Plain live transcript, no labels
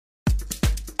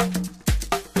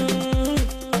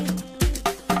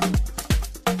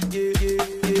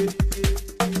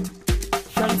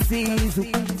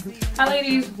Hi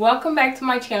ladies, welcome back to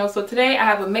my channel. So today I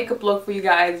have a makeup look for you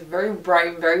guys, very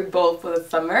bright, very bold for the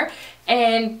summer.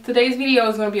 And today's video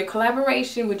is going to be a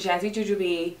collaboration with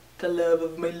JazzyJujuBee, the love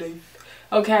of my life.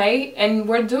 Okay, and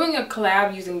we're doing a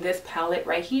collab using this palette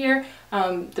right here,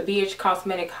 the BH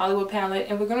Cosmetic Hollywood palette,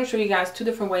 and we're going to show you guys two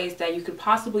different ways that you could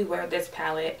possibly wear this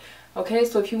palette. Okay,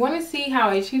 so if you want to see how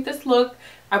I achieve this look,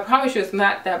 I promise you it's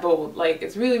not that bold. Like,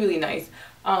 it's really, really nice.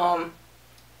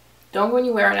 Don't go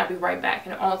anywhere and I'll be right back.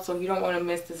 And also, you don't want to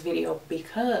miss this video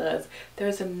because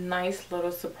there's a nice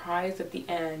little surprise at the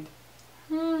end.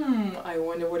 I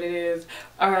wonder what it is.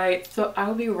 Alright, so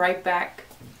I'll be right back.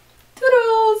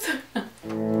 Toodles!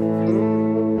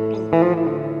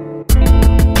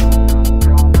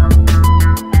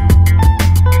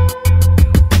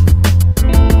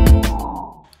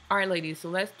 Alright ladies, so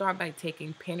let's start by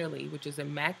taking Painterly, which is a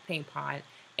MAC paint pot,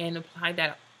 and apply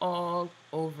that all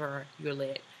over your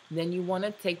lid. Then you want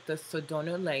to take the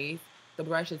Sedona Lace, the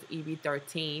brush is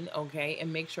EB13, okay,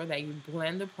 and make sure that you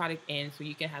blend the product in so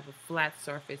you can have a flat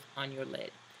surface on your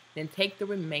lid. Then take the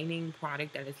remaining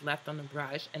product that is left on the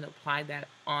brush and apply that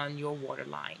on your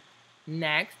waterline.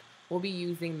 Next, we'll be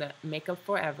using the Makeup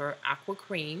Forever Aqua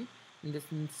Cream in this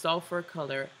sulfur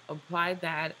color. Apply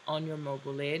that on your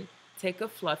mobile lid. Take a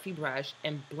fluffy brush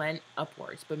and blend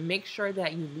upwards, but make sure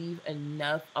that you leave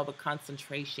enough of a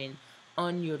concentration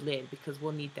on your lid because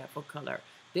we'll need that for color.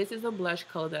 This is a blush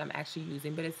color that I'm actually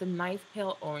using, but it's a nice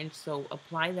pale orange, so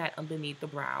apply that underneath the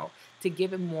brow to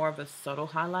give it more of a subtle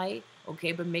highlight,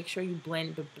 okay? But make sure you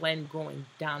blend the blend going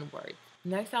downward.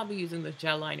 Next, I'll be using the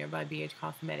gel liner by BH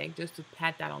Cosmetic just to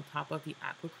pat that on top of the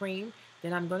aqua cream.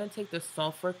 Then I'm going to take the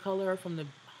sulfur color from the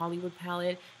Hollywood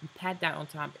palette and pat that on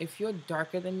top. If you're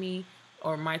darker than me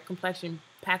or my complexion,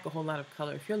 pack a whole lot of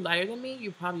color. If you're lighter than me,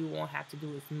 you probably won't have to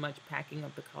do as much packing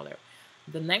of the color.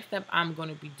 The next step I'm going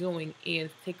to be doing is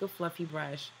take a fluffy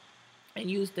brush and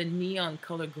use the neon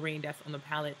color green that's on the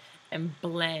palette and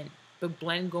blend. The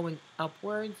blend going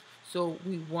upwards, so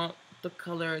we want the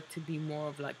color to be more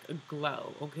of like a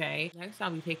glow, okay? Next I'll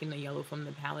be taking the yellow from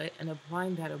the palette and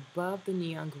applying that above the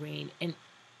neon green and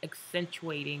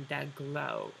accentuating that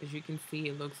glow. As you can see,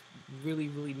 it looks really,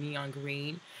 really neon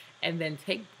green. And then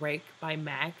take Break by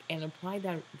MAC and apply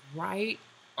that right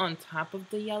on top of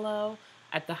the yellow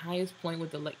at the highest point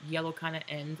with the yellow kind of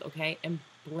ends, okay? And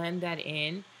blend that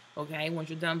in, okay? Once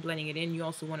you're done blending it in, you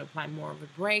also want to apply more of a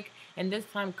break. And this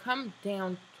time, come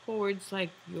down towards like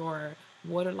your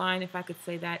waterline, if I could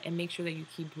say that, and make sure that you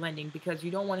keep blending because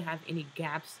you don't want to have any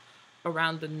gaps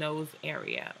around the nose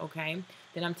area, okay?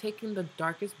 Then I'm taking the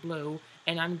darkest blue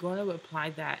and I'm going to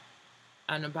apply that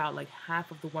on about like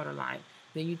half of the waterline.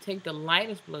 Then you take the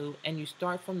lightest blue and you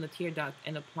start from the tear duct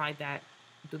and apply that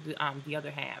the other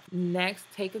half. Next,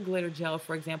 take a glitter gel,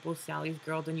 for example, Sally's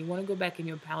Girl. Then you want to go back in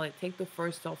your palette, take the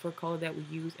first sulfur color that we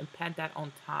use and pat that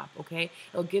on top, okay?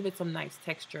 It'll give it some nice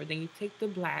texture. Then you take the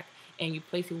black and you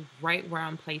place it right where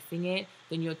I'm placing it.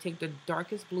 Then you'll take the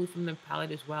darkest blue from the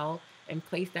palette as well and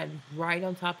place that right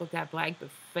on top of that black, but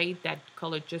fade that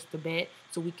color just a bit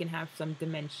so we can have some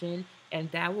dimension, and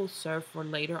that will serve for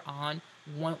later on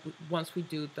once we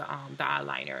do the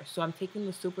eyeliner. So I'm taking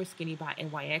the Super Skinny by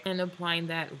NYX and applying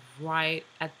that right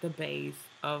at the base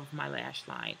of my lash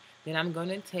line. Then I'm going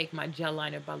to take my gel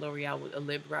liner by L'Oreal with a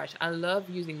lip brush. I love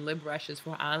using lip brushes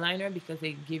for eyeliner because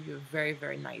they give you a very,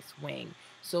 very nice wing.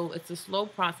 So it's a slow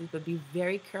process, but be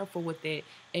very careful with it.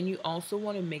 And you also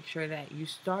want to make sure that you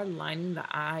start lining the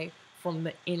eye from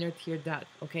the inner tear duct,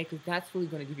 okay? Because that's really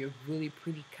going to give you a really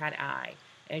pretty cat eye,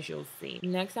 as you'll see.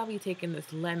 Next, I'll be taking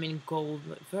this lemon gold,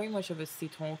 very much of a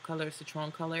citron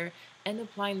color, and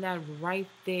applying that right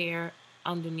there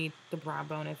underneath the brow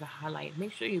bone as a highlight.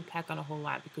 Make sure you pack on a whole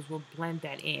lot because we'll blend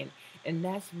that in, and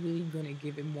that's really going to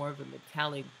give it more of a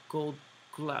metallic gold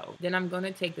glow. Then I'm going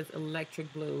to take this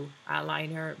electric blue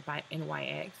eyeliner by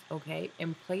NYX, okay,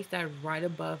 and place that right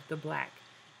above the black.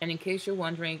 And in case you're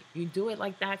wondering, you do it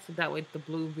like that so that way the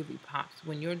blue really pops.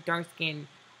 When you're dark skinned,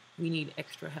 we need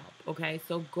extra help, okay?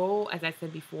 So go, as I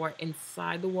said before,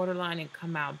 inside the waterline and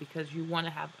come out because you want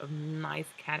to have a nice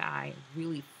cat eye,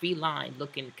 really feline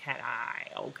looking cat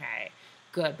eye, okay?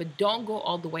 Good, but don't go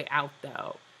all the way out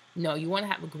though. No, you want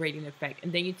to have a gradient effect.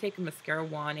 And then you take a mascara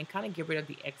wand and kind of get rid of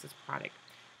the excess product.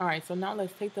 All right, so now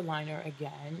let's take the liner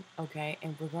again, okay?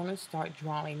 And we're going to start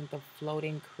drawing the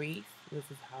floating crease. This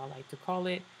is how I like to call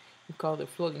it. You can call it a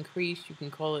floating crease. You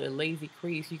can call it a lazy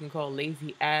crease. You can call it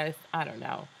lazy ass. I don't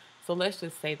know. So let's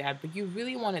just say that, but you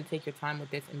really want to take your time with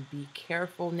this and be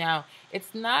careful. Now,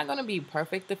 it's not going to be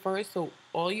perfect at first, so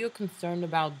all you're concerned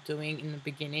about doing in the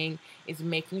beginning is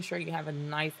making sure you have a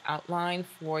nice outline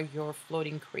for your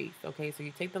floating crease, okay? So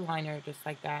you take the liner just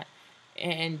like that,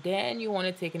 And then you want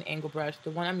to take an angle brush.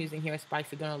 The one I'm using here is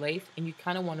Spicy Donor Lace, and you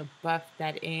kind of want to buff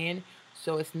that in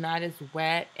so it's not as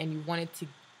wet, and you want it to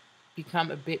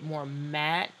become a bit more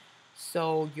matte.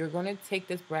 So you're going to take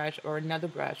this brush or another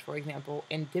brush, for example,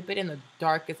 and dip it in the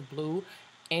darkest blue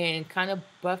and kind of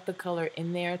buff the color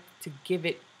in there to give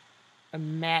it a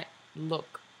matte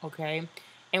look, okay?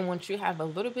 And once you have a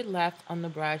little bit left on the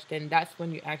brush, then that's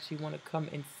when you actually want to come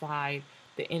inside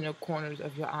the inner corners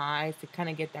of your eyes to kind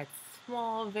of get that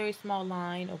small, very small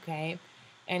line, okay?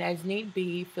 And as need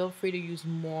be, feel free to use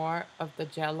more of the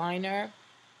gel liner,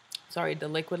 sorry, the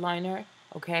liquid liner,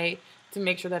 okay, to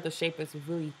make sure that the shape is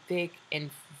really thick and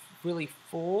really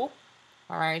full.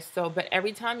 All right, so but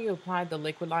every time you apply the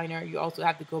liquid liner, you also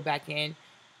have to go back in,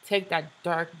 take that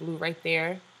dark blue right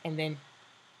there, and then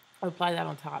apply that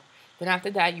on top. Then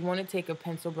after that, you want to take a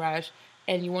pencil brush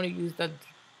and you want to use the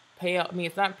pale, I mean,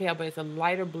 it's not pale, but it's a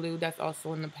lighter blue that's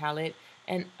also in the palette,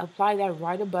 and apply that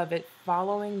right above it,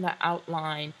 following the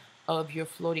outline of your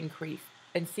floating crease.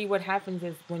 And see what happens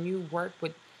is when you work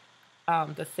with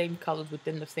the same colors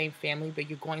within the same family, but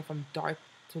you're going from dark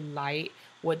to light,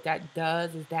 what that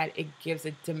does is that it gives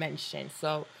a dimension.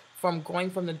 So from going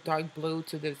from the dark blue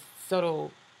to this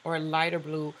subtle or lighter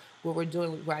blue, what we're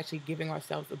doing, we're actually giving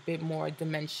ourselves a bit more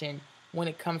dimension when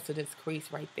it comes to this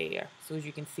crease right there. So as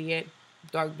you can see it,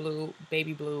 dark blue,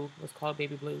 baby blue, what's called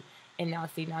baby blue. And now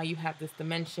see, now you have this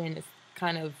dimension. It's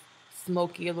kind of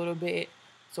smoky a little bit.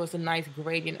 So it's a nice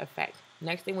gradient effect.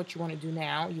 Next thing what you want to do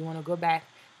now, you want to go back,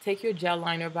 take your gel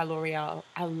liner by L'Oreal.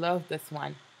 I love this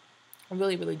one. I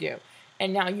really, really do.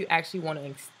 And now you actually want to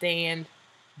extend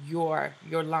your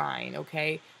line,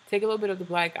 okay? Take a little bit of the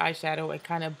black eyeshadow and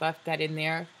kind of buff that in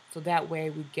there. So that way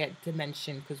we get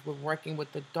dimension because we're working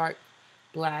with the dark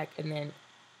black and then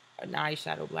an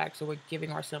eyeshadow black. So we're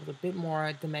giving ourselves a bit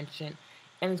more dimension.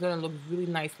 And it's going to look really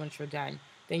nice once you're done.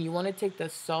 Then you want to take the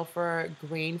sulfur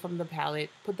green from the palette,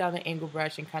 put down the angle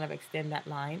brush and kind of extend that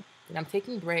line. Then I'm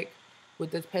taking Brick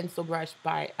with this pencil brush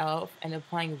by e.l.f. and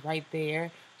applying right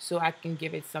there so I can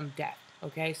give it some depth,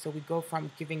 okay? So we go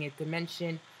from giving it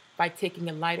dimension by taking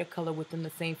a lighter color within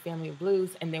the same family of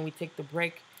blues, and then we take the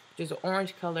Brick, which is an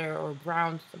orange color or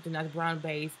brown, something that's brown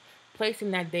base,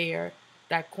 placing that there,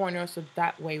 that corner, so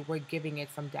that way we're giving it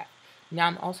some depth. Now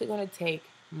I'm also going to take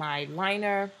my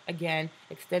liner, again,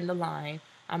 extend the line.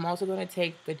 I'm also going to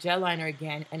take the gel liner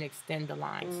again and extend the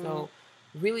line. So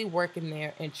really working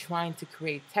there and trying to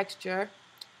create texture.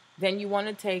 Then you want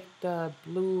to take the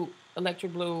blue,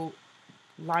 electric blue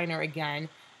liner again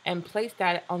and place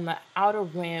that on the outer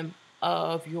rim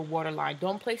of your waterline.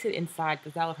 Don't place it inside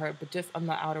because that'll hurt, but just on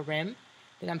the outer rim.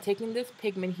 Then I'm taking this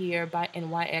pigment here by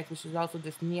NYX, which is also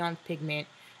this neon pigment,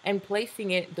 and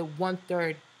placing it the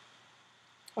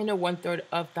inner one-third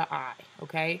of the eye,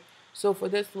 okay? So for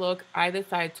this look, I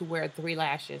decided to wear 3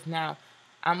 lashes. Now,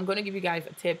 I'm going to give you guys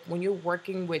a tip. When you're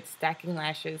working with stacking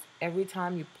lashes, every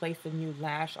time you place a new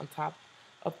lash on top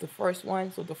of the first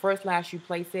one, so the first lash you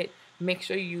place it, make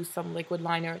sure you use some liquid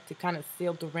liner to kind of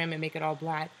seal the rim and make it all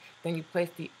black. Then you place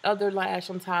the other lash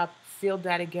on top, seal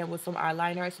that again with some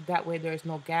eyeliner, so that way there's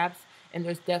no gaps, and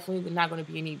there's definitely not going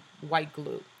to be any white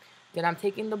glue. Then I'm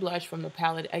taking the blush from the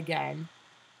palette again,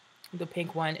 the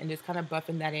pink one, and just kind of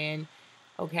buffing that in.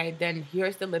 Okay, then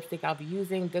here's the lipstick I'll be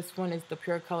using. This one is the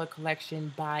Pure Color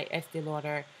Collection by Estee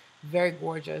Lauder. Very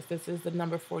gorgeous. This is the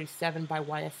number 47 by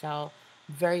YSL.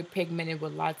 Very pigmented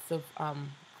with lots of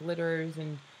glitters,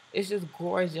 and it's just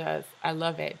gorgeous. I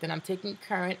love it. Then I'm taking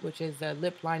Current, which is a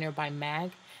lip liner by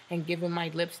MAC, and giving my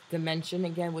lips dimension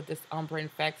again with this ombre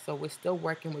effect. So we're still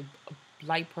working with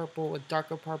light purple, a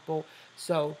darker purple.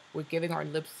 So we're giving our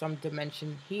lips some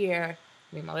dimension here.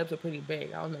 I mean, my lips are pretty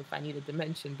big. I don't know if I need a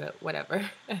dimension, but whatever.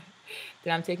 Then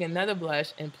I'm taking another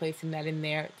blush and placing that in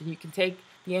there. Then you can take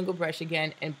the angle brush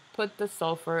again and put the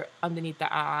sulfur underneath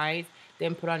the eyes.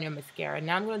 Then put on your mascara.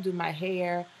 Now I'm going to do my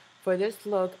hair. For this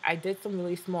look, I did some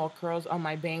really small curls on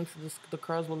my bangs so the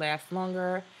curls will last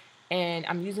longer. And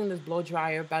I'm using this blow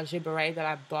dryer by Giberet that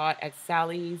I bought at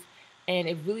Sally's. And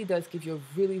it really does give you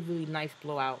a really, really nice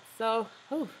blowout. So,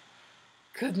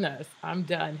 goodness, I'm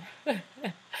done.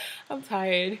 I'm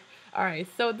tired. All right,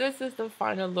 so this is the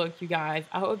final look, you guys.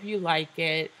 I hope you like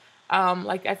it.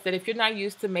 Like I said, if you're not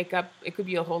used to makeup, it could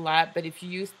be a whole lot. But if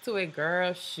you're used to it,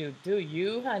 girl, shoot, do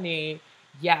you, honey?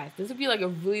 Yes, this would be like a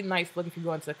really nice look if you're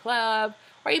going to the club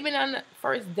or even on the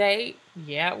first date.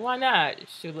 Yeah, why not?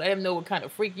 Shoot, let them know what kind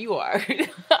of freak you are.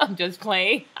 I'm just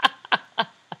playing.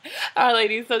 All right,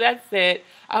 ladies, so that's it.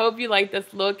 I hope you like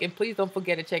this look, and please don't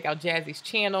forget to check out Jazzy's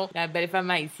channel. I bet if I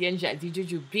might see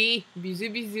JazzyJujuBee82.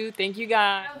 Bisous, bisous. Thank you,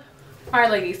 guys. All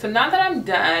right, ladies, so now that I'm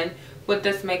done with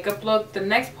this makeup look. The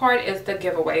next part is the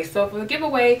giveaway. So for the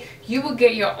giveaway, you will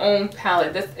get your own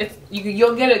palette.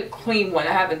 You'll get a clean one.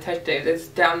 I haven't touched it. It's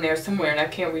down there somewhere and I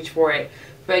can't reach for it.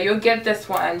 But you'll get this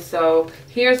one. So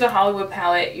here's the Hollywood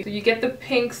palette. You get the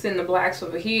pinks and the blacks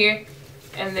over here.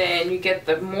 And then you get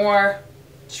the more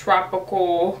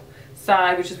tropical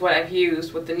side, which is what I've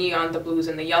used with the neon, the blues,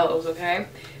 and the yellows, okay?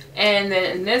 And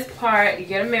then in this part, you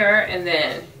get a mirror, and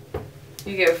then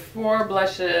you get 4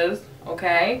 blushes,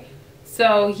 okay?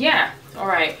 So, yeah.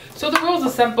 Alright. So the rules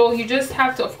are simple. You just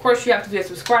have to, of course, you have to be a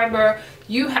subscriber.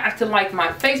 You have to like my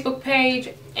Facebook page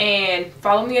and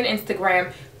follow me on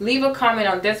Instagram. Leave a comment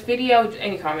on this video,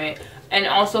 any comment. And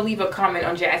also leave a comment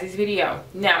on Jazzy's video.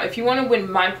 Now, if you want to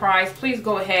win my prize, please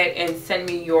go ahead and send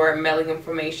me your mailing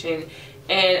information.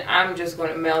 And I'm just going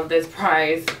to mail this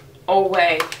prize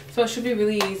away. So it should be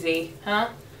really easy, huh?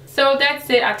 So that's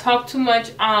it. I talked too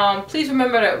much. Please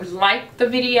remember to like the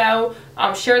video,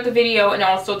 share the video, and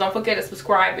also don't forget to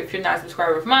subscribe if you're not a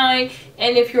subscriber of mine.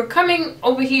 And if you're coming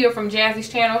over here from Jazzy's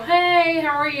channel, hey,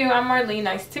 how are you? I'm Marlene.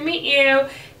 Nice to meet you.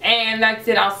 And that's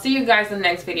it. I'll see you guys in the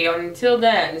next video. And until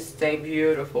then, stay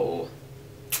beautiful.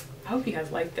 I hope you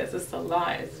guys like this. It's a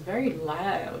lot. It's very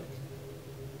loud.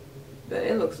 But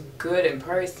it looks good in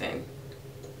person.